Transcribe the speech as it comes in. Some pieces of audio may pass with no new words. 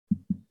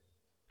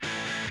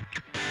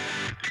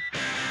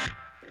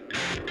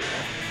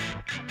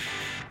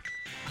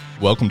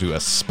Welcome to a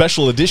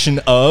special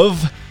edition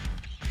of...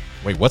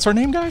 Wait, what's our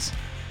name, guys?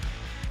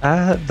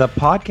 The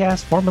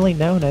podcast formerly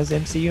known as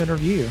MCU in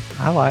Review.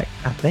 I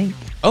think.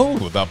 Oh,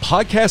 the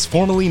podcast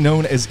formerly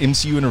known as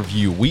MCU in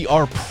Review. We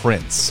are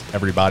Prince,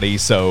 everybody.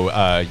 So,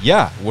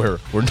 we're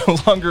no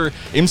longer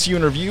MCU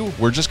in Review.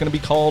 We're just going to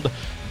be called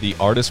the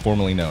artist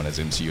formerly known as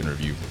MCU in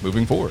Review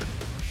moving forward.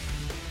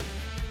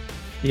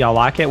 Y'all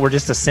like it? We're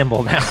just a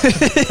symbol now.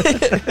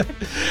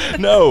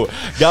 No,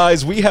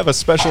 guys, we have a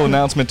special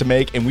announcement to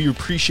make, and we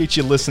appreciate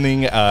you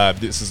listening.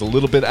 This is a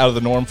little bit out of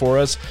the norm for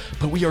us,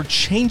 but we are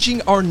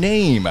changing our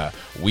name.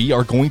 We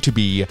are going to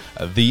be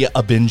the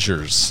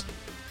Avengers.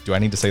 Do I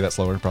need to say that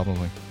slower?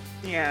 Probably.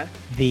 Yeah.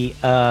 The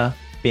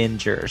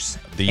Avengers.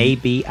 The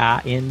Abingers.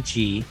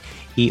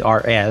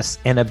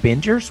 And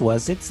Avengers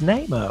was its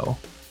name-o.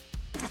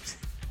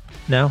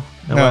 No.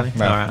 No.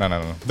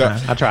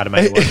 I tried to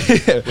make it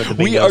work with the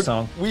bingo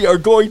song. We are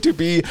going to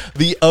be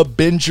the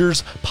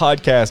Avengers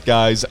podcast,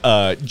 guys.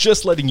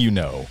 Just letting you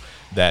know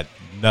that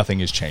nothing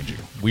is changing.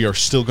 We are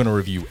still going to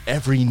review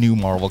every new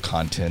Marvel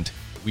content.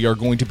 We are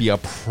going to be a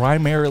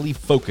primarily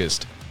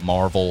focused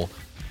Marvel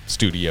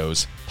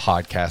Studios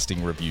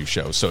podcasting review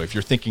show. So if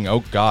you're thinking,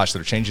 oh gosh,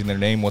 they're changing their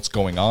name, what's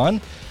going on?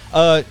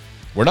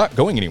 We're not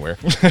going anywhere.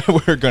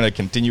 We're going to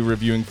continue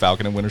reviewing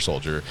Falcon and Winter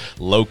Soldier,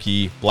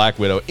 Loki, Black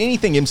Widow,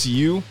 anything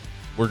MCU,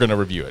 we're going to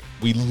review it.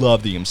 We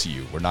love the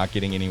MCU. We're not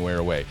getting anywhere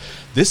away.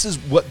 This is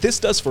what this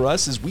does for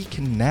us is we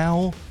can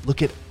now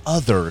look at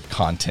other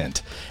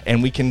content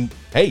and we can,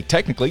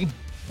 technically,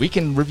 we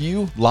can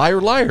review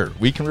Liar Liar.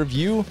 We can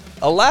review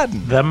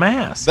Aladdin. The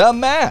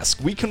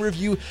Mask. We can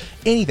review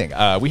anything.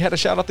 We had a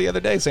shout out the other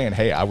day saying,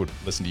 hey, I would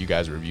listen to you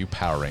guys review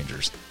Power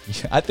Rangers.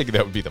 I think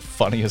that would be the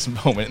funniest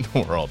moment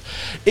in the world.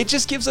 It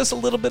just gives us a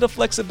little bit of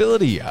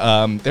flexibility.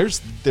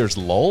 There's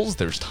lulls,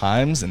 there's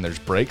times, and there's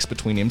breaks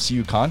between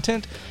MCU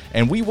content,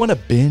 and we want to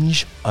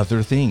binge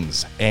other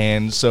things.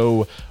 And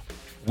so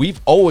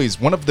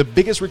one of the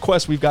biggest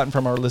requests we've gotten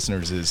from our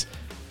listeners is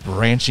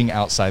branching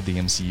outside the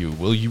MCU.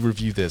 Will you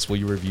review this? Will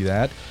you review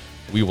that?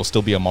 We will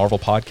still be a Marvel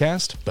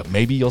podcast, but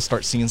maybe you'll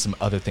start seeing some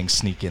other things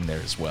sneak in there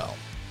as well.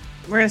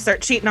 We're going to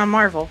start cheating on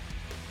Marvel.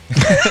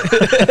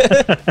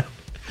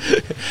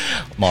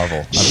 Marvel,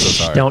 I'm so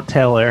sorry. Don't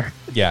tell her.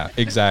 Yeah,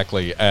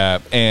 exactly.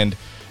 And,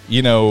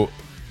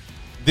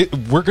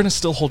 we're going to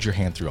still hold your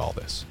hand through all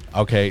this.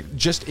 Okay,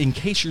 just in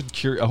case you're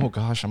curious, oh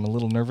gosh, I'm a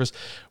little nervous.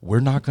 We're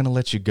not going to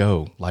let you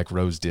go like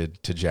Rose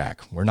did to Jack.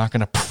 We're not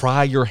going to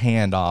pry your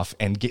hand off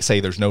and say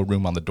there's no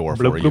room on the door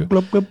for you.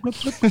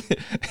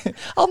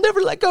 I'll never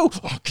let go.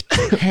 Oh,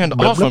 get your hand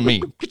off of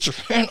me. Get your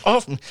hand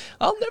off me.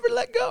 I'll never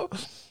let go.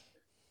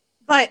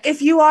 But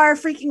if you are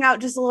freaking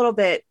out just a little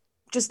bit,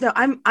 just know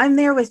I'm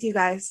there with you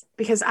guys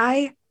because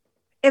I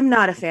am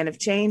not a fan of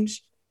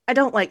change. I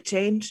don't like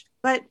change,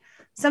 but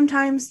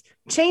sometimes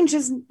change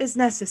is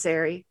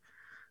necessary.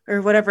 Or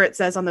whatever it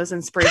says on those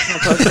inspirational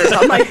posters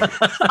on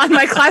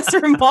my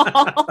classroom wall.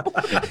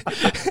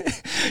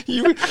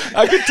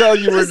 I could tell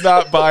you were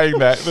not buying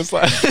that.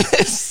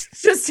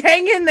 Just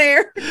hang in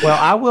there. Well,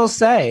 I will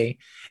say,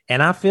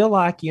 and I feel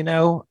like,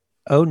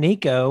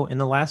 Nico in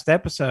the last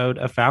episode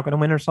of Falcon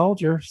and Winter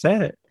Soldier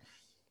said it.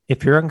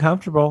 If you're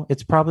uncomfortable,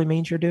 it probably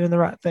means you're doing the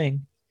right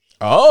thing.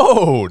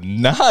 Oh,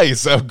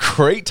 nice. A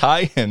great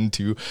tie-in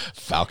to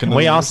Falcon.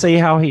 We all see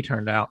how he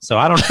turned out. So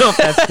I don't know if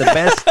that's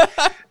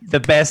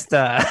the best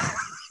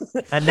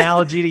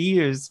analogy to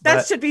use.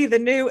 That should be the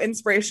new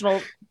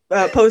inspirational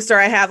poster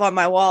I have on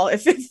my wall.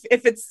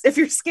 If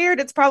you're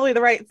scared, it's probably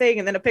the right thing.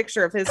 And then a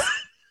picture of his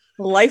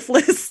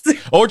lifeless.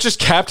 Or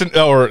just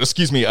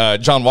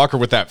John Walker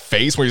with that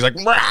face where he's like,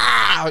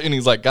 rah! And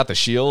he's like, got the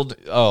shield.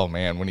 Oh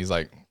man, when he's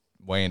like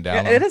weighing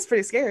down. Yeah, it is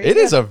pretty scary. It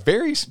is a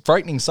very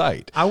frightening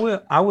sight. I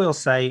will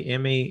say,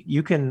 Emmy,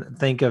 you can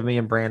think of me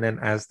and Brandon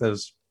as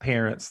those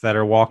parents that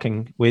are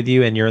walking with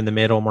you and you're in the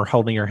middle and we're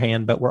holding your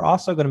hand, but we're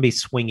also going to be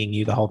swinging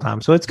you the whole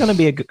time. So it's going to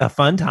be a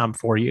fun time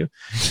for you.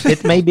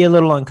 It may be a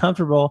little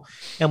uncomfortable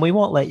and we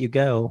won't let you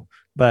go,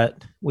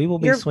 but we will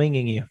be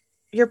swinging you.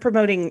 You're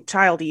promoting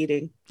child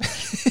eating.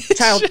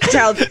 Child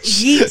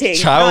eating.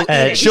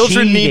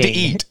 Children need to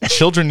eat.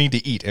 Children need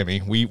to eat,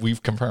 Emmy.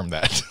 We've confirmed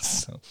that.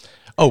 So.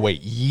 Oh,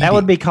 wait. Yeeting. That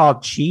would be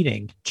called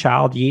cheating.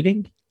 Child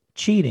eating?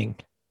 Cheating.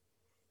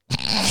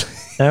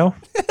 No?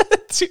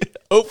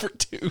 0 for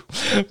 2.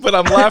 But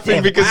I'm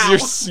laughing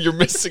because you're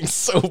missing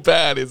so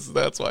bad.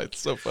 That's why it's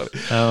so funny.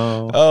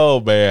 Oh,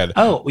 man.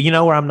 Oh, you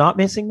know where I'm not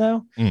missing,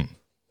 though?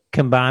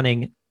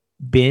 Combining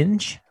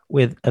binge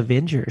with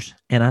Avengers.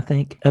 And I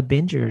think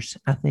Avengers,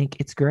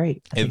 it's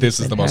great. And this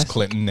is the most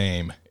Clinton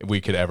name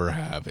we could ever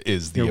have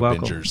is the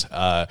Avengers.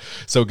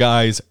 So,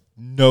 guys,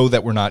 know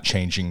that we're not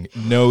changing.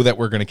 Know that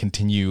we're going to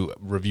continue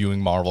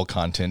reviewing Marvel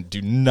content.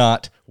 Do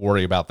not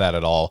worry about that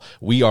at all.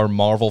 We are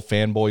Marvel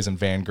fanboys and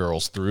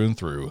fangirls through and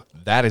through.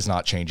 That is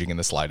not changing in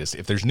the slightest.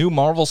 If there's new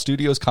Marvel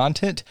Studios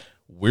content,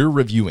 we're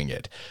reviewing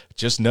it.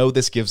 Just know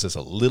this gives us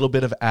a little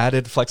bit of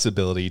added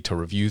flexibility to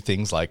review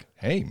things like,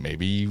 hey,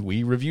 maybe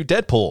we review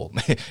Deadpool.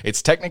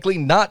 It's technically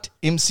not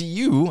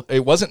MCU.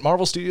 It wasn't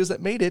Marvel Studios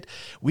that made it.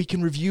 We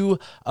can review,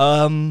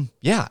 anything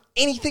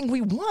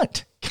we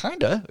want,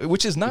 kind of,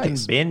 which is nice. We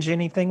can binge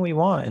anything we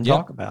want and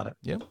talk about it.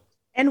 Yep.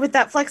 And with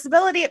that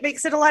flexibility, it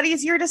makes it a lot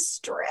easier to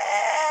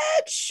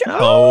stretch.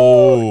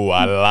 Oh,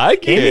 I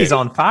like it. Amy's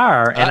on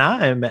fire, and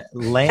I'm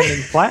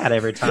landing flat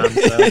every time.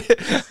 So.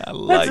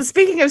 So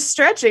speaking of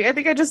stretching, I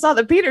think I just saw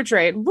the Peter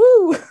train.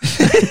 Woo!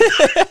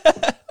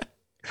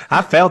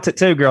 I felt it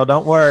too, girl.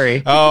 Don't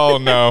worry. Oh,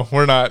 no,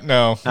 we're not.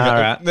 No. All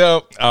right.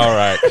 No. All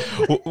right.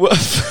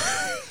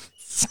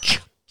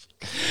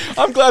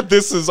 I'm glad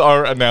this is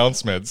our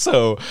announcement.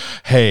 So,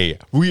 hey,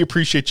 we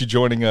appreciate you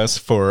joining us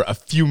for a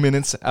few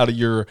minutes out of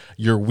your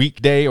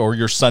weekday or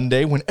your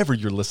Sunday, whenever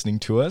you're listening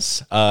to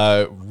us.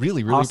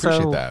 Really Also,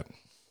 appreciate that.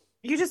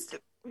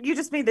 You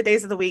just made the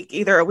days of the week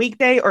either a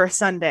weekday or a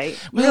Sunday.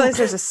 You realize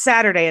there's a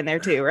Saturday in there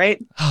too,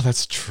 right? Oh,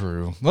 that's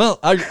true. Well,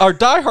 our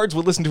diehards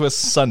will listen to us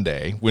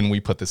Sunday when we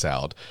put this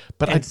out.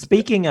 But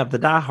speaking of the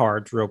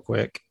diehards, real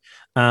quick,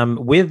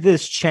 with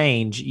this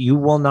change, we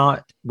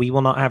won't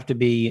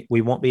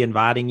be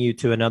inviting you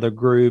to another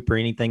group or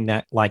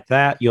anything like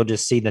that. You'll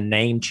just see the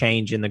name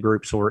change in the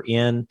groups we're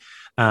in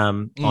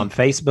on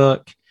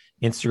Facebook,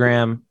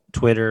 Instagram,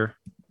 Twitter,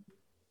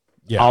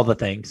 all the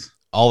things.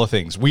 All the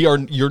things.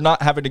 You're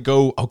not having to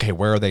go, okay,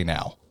 where are they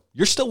now?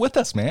 You're still with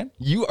us, man.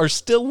 You are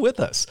still with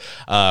us.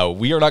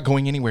 We are not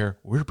going anywhere.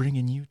 We're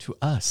bringing you to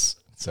us.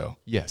 So,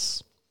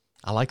 yes,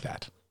 I like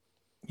that.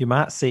 You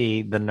might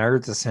see the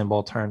Nerds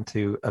Assemble turn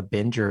to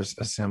Avengers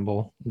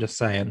Assemble. I'm just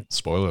saying.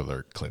 Spoiler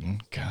alert, Clinton.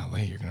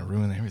 Golly, you're going to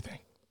ruin everything.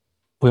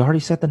 We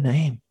already said the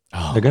name.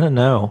 Oh, they're going to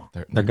know.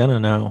 They're going to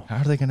know. How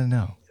are they going to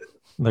know?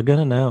 They're going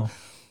to know.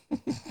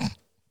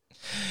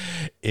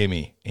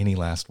 Emmy, any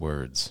last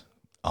words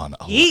on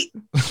Eat.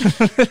 You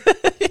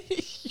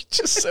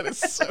just said it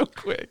so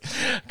quick.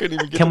 Couldn't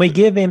even get Can we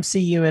give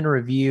MCU in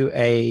review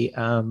in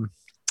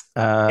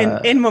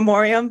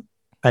memoriam?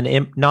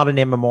 Not an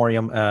in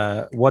memoriam.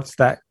 What's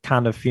that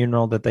kind of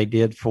funeral that they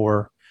did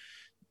for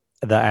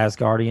the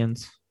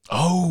Asgardians?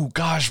 Oh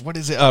gosh, what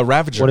is it?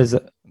 Ravager. What is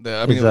it?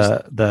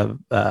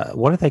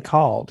 What are they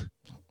called?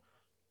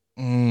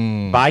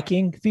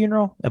 Viking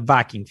funeral? A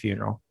Viking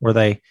funeral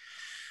where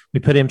we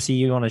put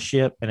MCU on a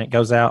ship and it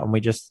goes out and we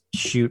just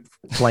shoot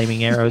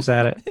flaming arrows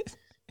at it.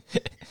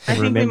 I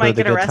think we might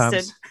get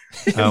arrested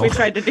if we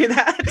tried to do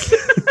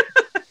that.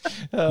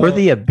 We're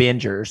the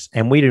Avengers,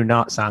 and we do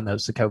not sign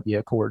those Sokovia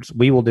Accords.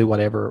 We will do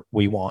whatever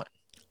we want.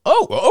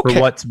 Oh, okay.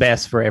 For what's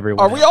best for everyone.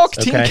 Are we all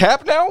Team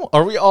Cap now?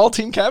 Are we all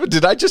Team Cap?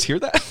 Did I just hear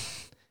that?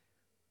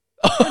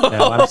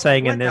 No, I'm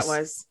saying in this. That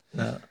was.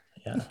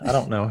 I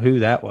don't know who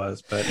that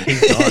was, but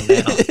he's gone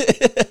now.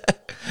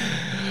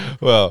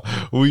 Well,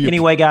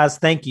 anyway, guys,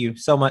 thank you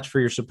so much for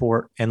your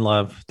support and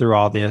love through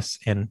all this.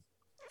 And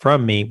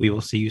from me, we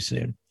will see you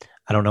soon.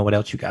 I don't know what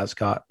else you guys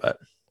got, but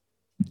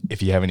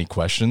if you have any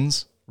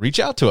questions, reach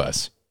out to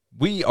us.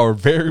 We are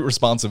very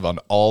responsive on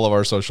all of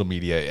our social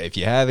media. If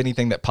you have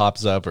anything that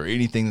pops up or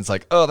anything that's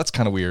like, oh, that's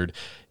kind of weird,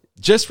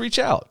 just reach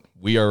out.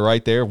 We are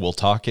right there. We'll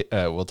talk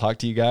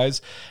to you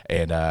guys,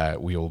 and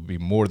we will be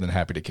more than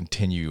happy to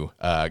continue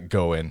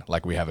going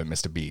like we haven't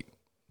missed a beat.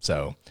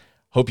 So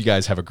hope you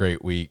guys have a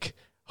great week.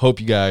 Hope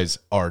you guys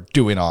are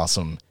doing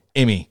awesome.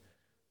 Emmy,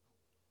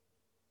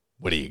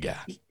 what do you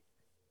got?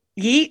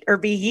 Yeet or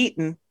be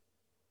yeetin'?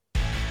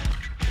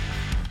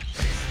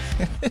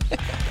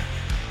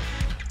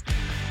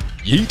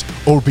 Yeet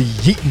or be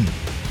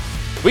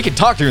yeetin'? We can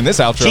talk during this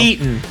outro.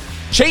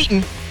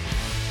 Cheating.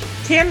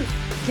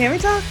 Can we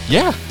talk?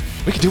 Yeah,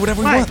 we can do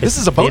whatever we want. This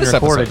is a bonus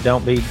episode.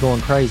 Don't be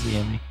going crazy,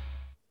 Emmy.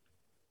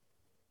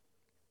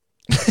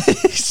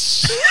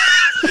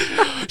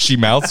 She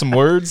mouthed some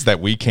words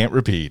that we can't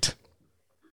repeat.